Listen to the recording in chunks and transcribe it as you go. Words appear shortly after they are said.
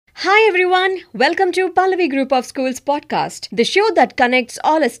Hi everyone, welcome to Pallavi Group of Schools podcast, the show that connects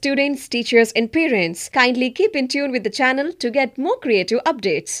all our students, teachers, and parents. Kindly keep in tune with the channel to get more creative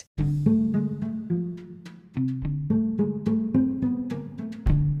updates.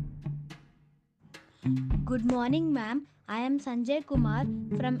 Good morning, ma'am. I am Sanjay Kumar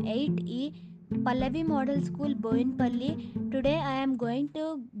from 8E Pallavi Model School, Boinpalli. Today I am going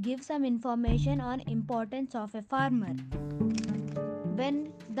to give some information on importance of a farmer.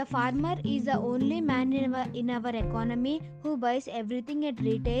 When the farmer is the only man in our economy who buys everything at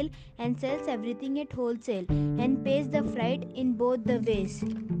retail and sells everything at wholesale and pays the freight in both the ways.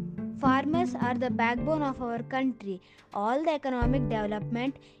 Farmers are the backbone of our country. All the economic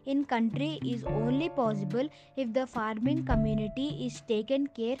development in country is only possible if the farming community is taken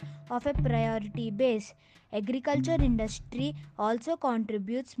care of a priority base. Agriculture industry also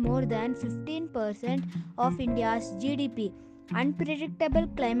contributes more than 15% of India's GDP. Unpredictable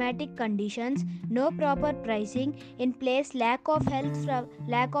climatic conditions, no proper pricing in place, lack of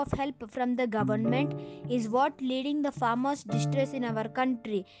help from the government is what leading the farmers' distress in our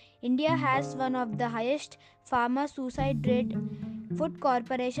country. India has one of the highest farmer suicide rate. Food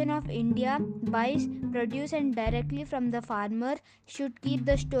Corporation of India buys produce and directly from the farmer should keep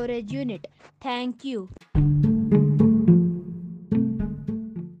the storage unit. Thank you.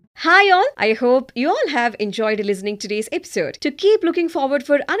 Hi all, I hope you all have enjoyed listening to today's episode. To keep looking forward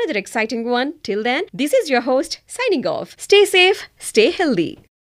for another exciting one, till then, this is your host signing off. Stay safe, stay healthy.